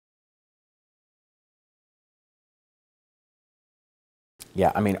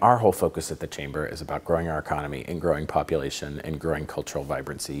Yeah, I mean, our whole focus at the Chamber is about growing our economy and growing population and growing cultural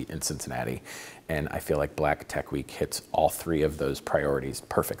vibrancy in Cincinnati. And I feel like Black Tech Week hits all three of those priorities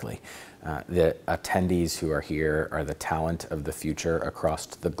perfectly. The attendees who are here are the talent of the future across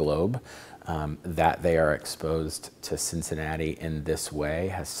the globe. That they are exposed to Cincinnati in this way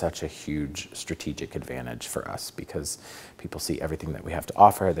has such a huge strategic advantage for us, because people see everything that we have to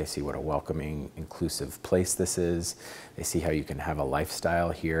offer. They see what a welcoming, inclusive place this is. They see how you can have a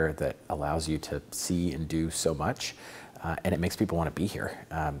lifestyle here that allows you to see and do so much, and it makes people want to be here.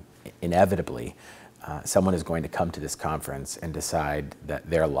 Inevitably, someone is going to come to this conference and decide that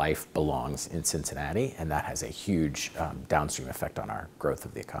their life belongs in Cincinnati, and that has a huge downstream effect on our growth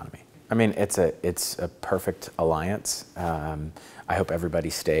of the economy. I mean, it's a perfect alliance. I hope everybody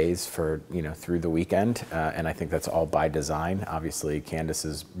stays for, through the weekend, and I think that's all by design. Obviously,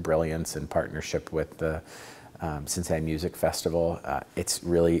 Candace's brilliance in partnership with the Cincinnati Music Festival, it's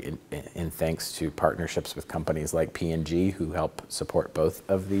really in thanks to partnerships with companies like P&G who help support both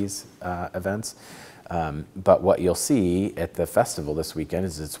of these events. But what you'll see at the festival this weekend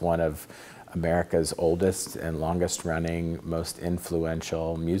is it's one of America's oldest and longest running, most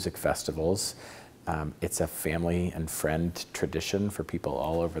influential music festivals. It's a family and friend tradition for people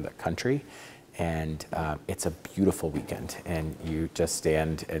all over the country. And it's a beautiful weekend. And you just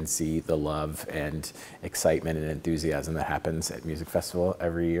stand and see the love and excitement and enthusiasm that happens at Music Festival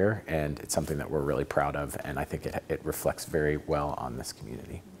every year. And it's something that we're really proud of. And I think it reflects very well on this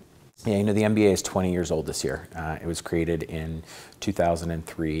community. Yeah, the MBA is 20 years old this year. It was created in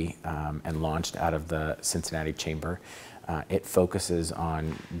 2003 and launched out of the Cincinnati Chamber. It focuses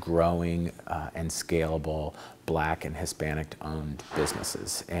on growing and scalable Black and Hispanic-owned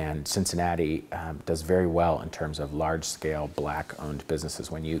businesses. And Cincinnati does very well in terms of large-scale Black-owned businesses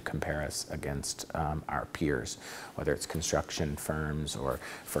when you compare us against our peers, whether it's construction firms or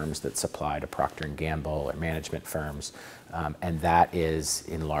firms that supply to Procter & Gamble or management firms. And that is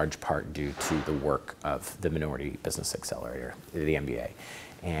in large part due to the work of the Minority Business Accelerator, the MBA.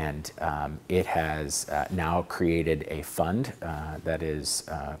 And it has now created a fund that is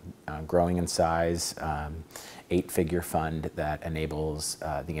growing in size, 8-figure fund that enables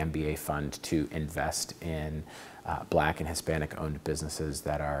the MBA fund to invest in Black and Hispanic-owned businesses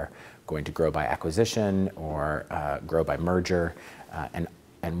that are going to grow by acquisition or grow by merger.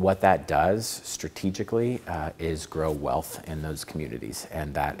 And what that does strategically is grow wealth in those communities,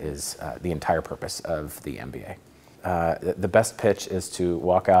 and that is the entire purpose of the MBA. The best pitch is to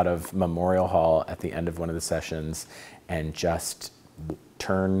walk out of Memorial Hall at the end of one of the sessions and just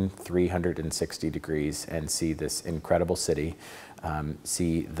turn 360 degrees and see this incredible city,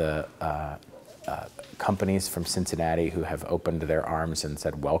 see the companies from Cincinnati who have opened their arms and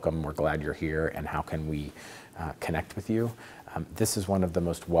said, welcome, we're glad you're here, and how can we connect with you. This is one of the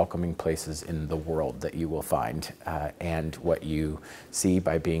most welcoming places in the world that you will find. And what you see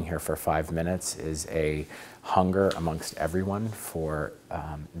by being here for 5 minutes is a hunger amongst everyone for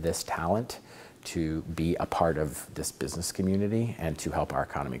this talent to be a part of this business community and to help our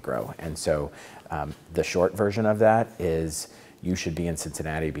economy grow. And so the short version of that is you should be in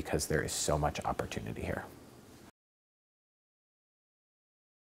Cincinnati because there is so much opportunity here.